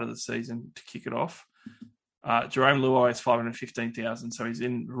for part of the season to kick it off. Jerome Luai is 515,000, so he's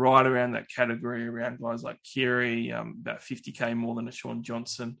in right around that category around guys like Keary, about 50K more than a Sean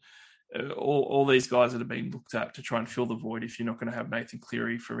Johnson. All these guys that have been looked at to try and fill the void if you're not going to have Nathan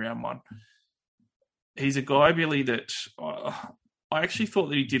Cleary for round 1. He's a guy, Billy, that I actually thought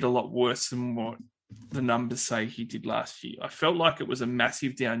that he did a lot worse than what the numbers say he did last year. I felt like it was a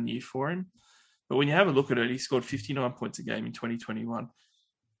massive down year for him. But when you have a look at it, he scored 59 points a game in 2021.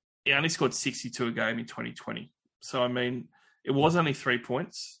 He only scored 62 a game in 2020. So, I mean, it was only 3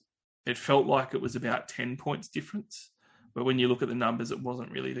 points. It felt like it was about 10 points difference. But when you look at the numbers, it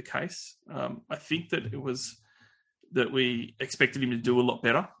wasn't really the case. I think that it was that we expected him to do a lot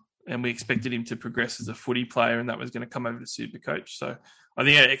better, and we expected him to progress as a footy player, and that was going to come over to Supercoach. So I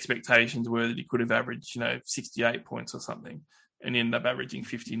think our expectations were that he could have averaged, 68 points or something, and ended up averaging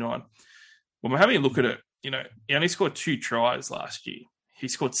 59. When we're having a look at it, he only scored 2 tries last year. He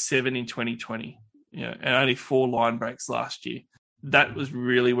scored 7 in 2020, and only 4 line breaks last year. That was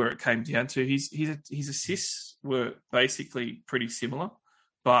really where it came down to. His assists were basically pretty similar,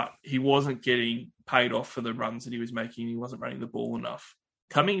 but he wasn't getting paid off for the runs that he was making. He wasn't running the ball enough.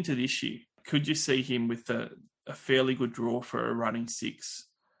 Coming into this year, could you see him with a fairly good draw for a running 6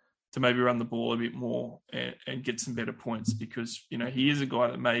 to maybe run the ball a bit more and get some better points? Because, he is a guy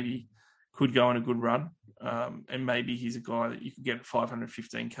that maybe could go on a good run, and maybe he's a guy that you could get at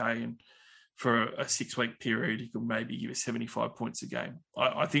 515K, and for a 6-week period, he could maybe give us 75 points a game.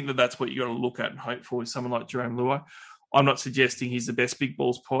 I think that's what you got to look at and hope for with someone like Jarome Luai. I'm not suggesting he's the best big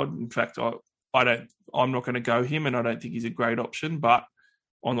balls pod. In fact, I'm not going to go him, and I don't think he's a great option. But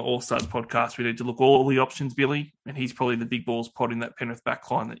on the All Stars podcast, we need to look at all the options, Billy, and he's probably the big balls pod in that Penrith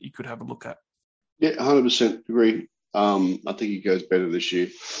backline that you could have a look at. Yeah, 100% agree. I think he goes better this year.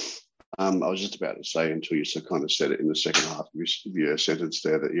 I was just about to say, until you kind of said it in the second half of your sentence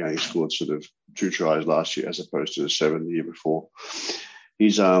there, that he scored sort of 2 tries last year as opposed to the 7 the year before.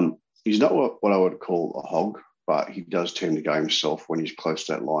 He's not what I would call a hog, but he does tend to go himself when he's close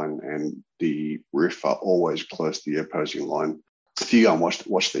to that line, and the Riff are always close to the opposing line. If you go and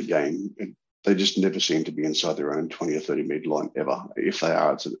watch their game, they just never seem to be inside their own 20 or 30 metre line ever. If they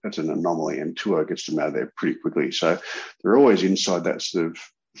are, it's an anomaly, and Tua gets them out of there pretty quickly. So they're always inside that sort of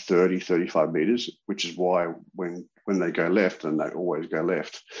 30, 35 metres, which is why when they go left, and they always go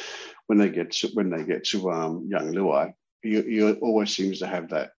left, when they get to young Luai, he always seems to have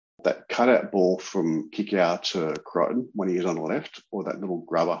that cutout ball from kick out to Crichton when he is on the left, or that little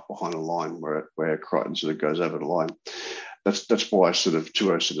grubber behind the line where Crichton sort of goes over the line. That's why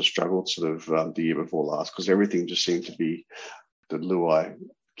Tua sort of struggled the year before last, because everything just seemed to be the Luai,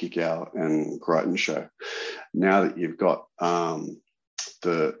 kick out and Crichton show. Now that you've got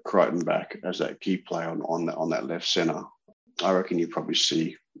the Crichton back as that key player on that left centre, I reckon you probably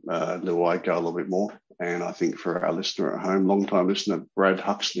see Luai go a little bit more. And I think for our listener at home, long-time listener, Brad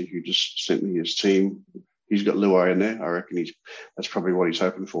Huxley, who just sent me his team, he's got Luai in there. I reckon that's probably what he's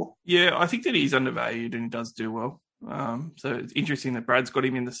hoping for. Yeah, I think that he's undervalued and he does do well. So it's interesting that Brad's got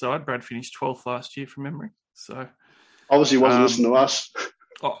him in the side. Brad finished 12th last year from memory. So obviously he wasn't listening to us.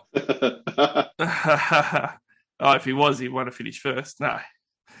 If he was, he'd want to finish first. No.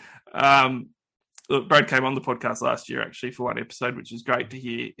 Look, Brad came on the podcast last year, actually, for one episode, which is great to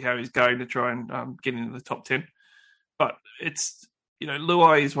hear how he's going to try and get into the top 10. But it's,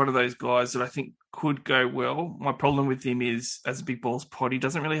 Luai is one of those guys that I think could go well. My problem with him is, as a big balls pod, he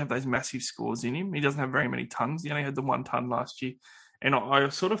doesn't really have those massive scores in him. He doesn't have very many tons. He only had the 1 ton last year. And I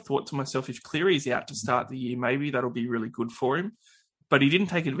sort of thought to myself, if Cleary's out to start the year, maybe that'll be really good for him. But he didn't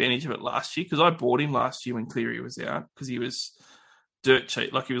take advantage of it last year, because I bought him last year when Cleary was out, because he was dirt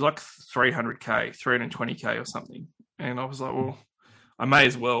cheap. Like, he was like 300K, 320K or something. And I was like, well, I may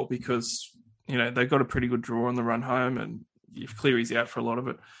as well, because, they've got a pretty good draw on the run home, and if Cleary's out for a lot of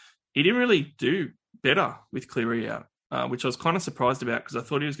it. He didn't really do better with Cleary out, which I was kind of surprised about, because I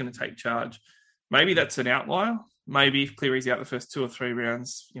thought he was going to take charge. Maybe that's an outlier. Maybe if Cleary's out the first 2 or 3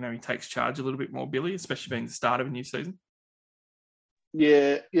 rounds, he takes charge a little bit more, Billy, especially being the start of a new season.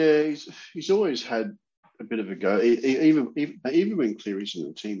 Yeah, he's always had a bit of a go. Even when Cleary's in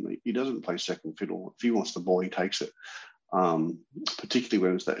the team, he doesn't play second fiddle. If he wants the ball, he takes it. Particularly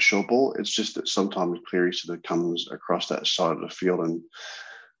when it's that short ball. It's just that sometimes Cleary sort of comes across that side of the field and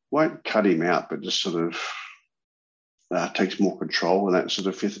won't cut him out, but just sort of takes more control in that sort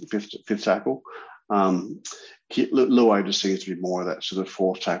of fifth tackle. Luai just seems to be more of that sort of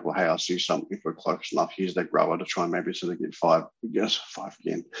 4th tackle. Hey, I see something. If we're close enough, here's that grubber to try and maybe sort of get 5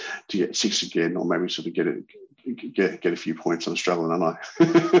 again, to get 6 again, or maybe sort of get a few points. I'm struggling, aren't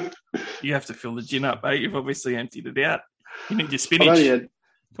I? You have to fill the gin up, mate. You've obviously emptied it out. You need your spinach.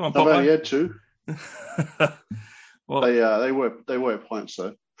 Come on, Popeye. I've only had 2. Well, they were points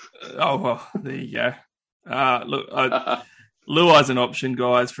though. Oh well, there you go. Look, Luai's an option,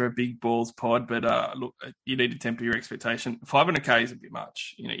 guys, for a big balls pod, but look, you need to temper your expectation. 500K is a bit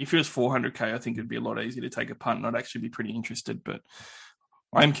much. If it was 400K, I think it'd be a lot easier to take a punt, and I'd actually be pretty interested. But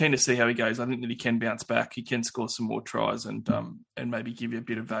I'm keen to see how he goes. I think that he can bounce back. He can score some more tries and maybe give you a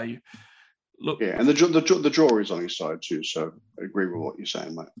bit of value. Look, yeah, and the draw is on his side too, so I agree with what you're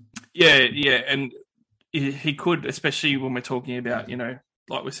saying, mate. Yeah, and he could, especially when we're talking about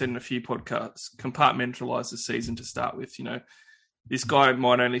like we said in a few podcasts, compartmentalise the season to start with. This guy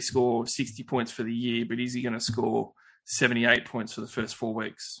might only score 60 points for the year, but is he going to score 78 points for the first 4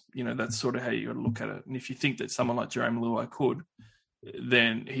 weeks? That's sort of how you got to look at it. And if you think that someone like Jerome Luai could,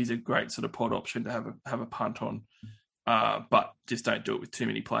 then he's a great sort of pod option to have a punt on. But just don't do it with too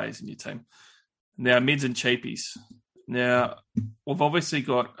many players in your team. Now, mids and cheapies. Now, we've obviously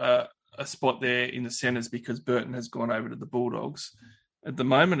got a spot there in the centres because Burton has gone over to the Bulldogs. At the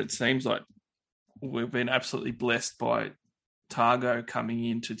moment, it seems like we've been absolutely blessed by Targo coming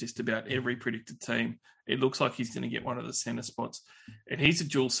into just about every predicted team. It looks like he's going to get one of the centre spots. And he's a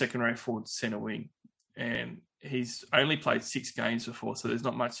dual second-row forward centre wing. And he's only played 6 games before, so there's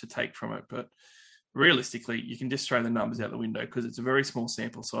not much to take from it. But realistically, you can just throw the numbers out the window because it's a very small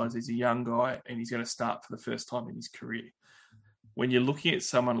sample size. He's a young guy and he's going to start for the first time in his career. When you're looking at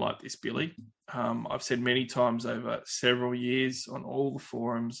someone like this, Billy, I've said many times over several years on all the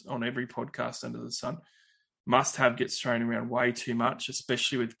forums, on every podcast under the sun, must-have gets thrown around way too much,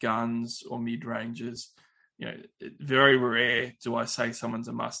 especially with guns or mid-ranges. Very rare do I say someone's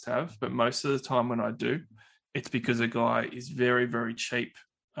a must-have, but most of the time when I do, it's because a guy is very, very cheap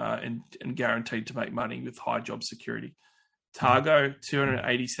and guaranteed to make money with high job security. Targo,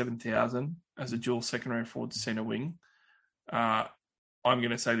 $287,000 as a dual second-row forward centre wing. I'm going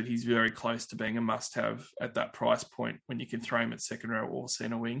to say that he's very close to being a must-have at that price point when you can throw him at second row or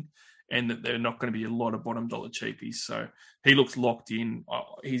centre wing, and that there are not going to be a lot of bottom dollar cheapies. So he looks locked in.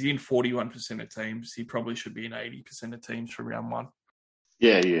 He's in 41% of teams. He probably should be in 80% of teams for round 1.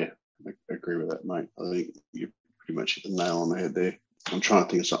 Yeah. I agree with that, mate. I think you pretty much hit the nail on the head there. I'm trying to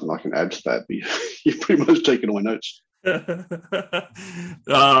think of something I can add to that, but you've pretty much taken all my notes.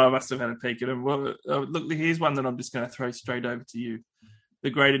 I must have had a peek at him. Well, look, here's one that I'm just going to throw straight over to you.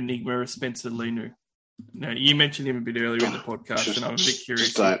 The great enigma of Spencer Leniu. Now, you mentioned him a bit earlier in the podcast, and I'm a bit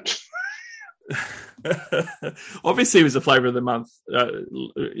curious. Obviously, he was the flavour of the month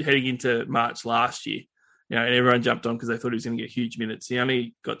heading into March last year. And everyone jumped on because they thought he was going to get huge minutes. He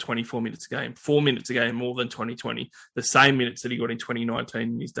only got 24 minutes a game, 4 minutes a game more than 2020, the same minutes that he got in 2019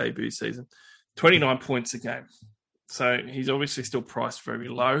 in his debut season. 29 points a game. So he's obviously still priced very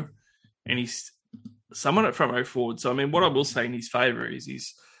low, and he's someone at front row forward. So, what I will say in his favour is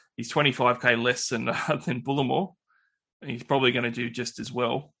he's 25K less than Bullimore, and he's probably going to do just as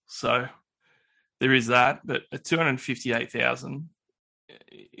well. So there is that. But at 258,000,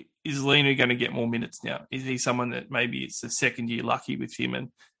 is Leniu going to get more minutes now? Is he someone that maybe it's the second year lucky with him, and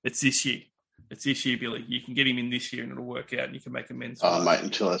it's this year? It's this year, Billy. You can get him in this year and it'll work out and you can make amends. Mate,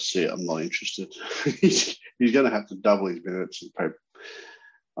 until I see it, I'm not interested. He's going to have to double his minutes.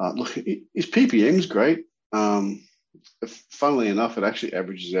 Look, his PPM's great. Funnily enough, it actually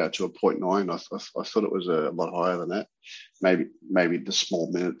averages out to a 0.9. I thought it was a lot higher than that. Maybe the small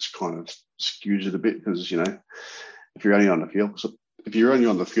minutes kind of skews it a bit because, if you're only on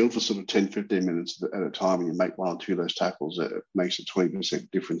the field for sort of 10, 15 minutes at a time and you make 1 or 2 of those tackles, it makes a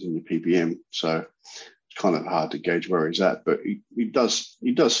 20% difference in your PPM. So it's kind of hard to gauge where he's at, but he does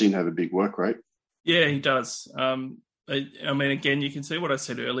seem to have a big work rate. Yeah, he does. Again, you can see what I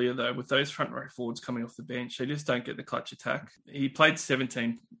said earlier, though, with those front row forwards coming off the bench, they just don't get the clutch attack. He played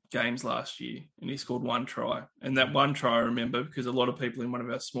 17 games last year and he scored 1 try. And that 1 try I remember because a lot of people in one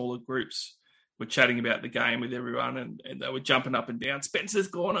of our smaller groups were chatting about the game with everyone and they were jumping up and down. Spencer's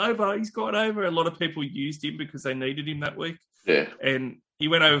gone over. He's gone over. A lot of people used him because they needed him that week. Yeah. And he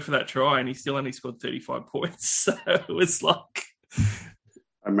went over for that try and he still only scored 35 points. So it was like...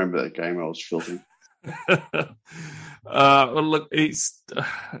 I remember that game. I was filthy. Look,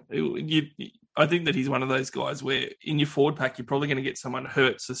 I think that he's one of those guys where in your forward pack, you're probably going to get someone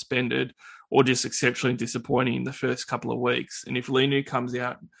hurt, suspended, or just exceptionally disappointing in the first couple of weeks. And if Leniu comes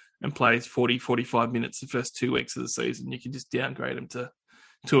out and plays 40, 45 minutes the first 2 weeks of the season, you can just downgrade him to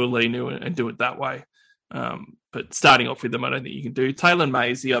a Leniu and do it that way. But starting off with them, I don't think you can do. Taylor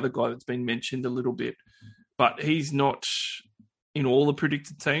May is the other guy that's been mentioned a little bit, but he's not in all the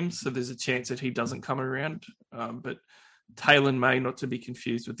predicted teams, so there's a chance that he doesn't come around. But Taylor May, not to be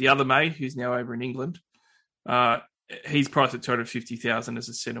confused with the other May, who's now over in England, he's priced at 250,000 as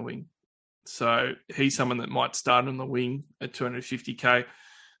a centre wing. So he's someone that might start on the wing at 250K.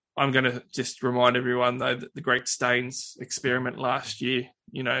 I'm going to just remind everyone, though, that the great Staines experiment last year,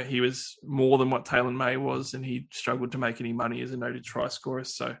 he was more than what Taylor May was, and he struggled to make any money as a noted try scorer.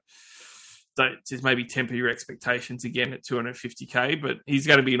 So just maybe temper your expectations again at 250K, but he's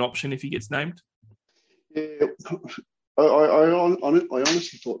going to be an option if he gets named. Yeah, I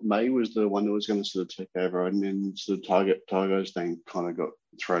honestly thought May was the one that was going to sort of take over, and then sort of Targo's thing kind of got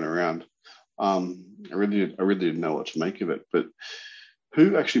thrown around. I really didn't know what to make of it, but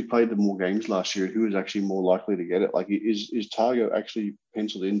who actually played the more games last year? Who is actually more likely to get it? Like, is Targo actually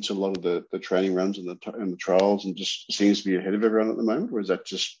penciled into a lot of the training runs and the trials, and just seems to be ahead of everyone at the moment, or is that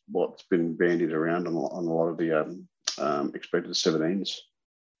just what's been bandied around on a lot of the expected 17s?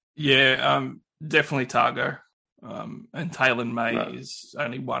 Yeah, definitely Targo. And Taylor May is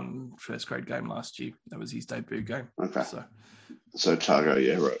only one first grade game last year. That was his debut game. Okay. So Targo,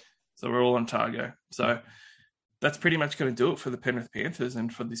 yeah, right. So we're all on Targo. So that's pretty much going to do it for the Penrith Panthers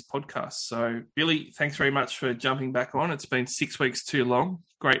and for this podcast. So, Billy, thanks very much for jumping back on. It's been 6 weeks too long.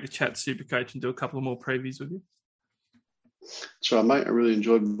 Great to chat Supercoach and do a couple of more previews with you. That's right, mate. I really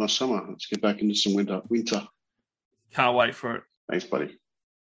enjoyed my summer. Let's get back into some winter. Can't wait for it. Thanks, buddy.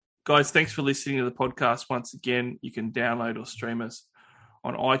 Guys, thanks for listening to the podcast. Once again, you can download or stream us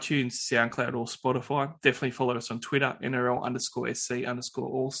on iTunes, SoundCloud, or Spotify. Definitely follow us on Twitter,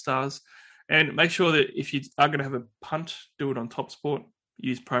 NRL_SC_Allstars. And make sure that if you are going to have a punt, do it on TopSport.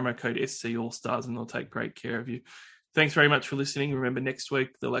 Use promo code SC Allstars and they'll take great care of you. Thanks very much for listening. Remember, next week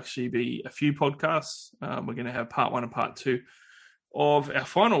there'll actually be a few podcasts. We're going to have part 1 and part 2 of our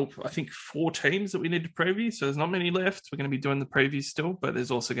final, I think, 4 teams that we need to preview. So there's not many left. We're going to be doing the previews still, but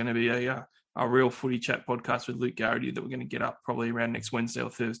there's also going to be a real footy chat podcast with Luke Garrity that we're going to get up probably around next Wednesday or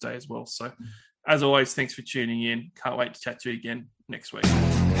Thursday as well. So as always, thanks for tuning in. Can't wait to chat to you again next week.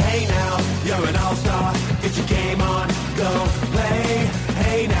 Hey now, you're an all-star. Get your game on, go play.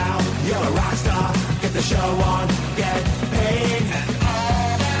 Hey now, you're a rock star. Get the show on, get paid.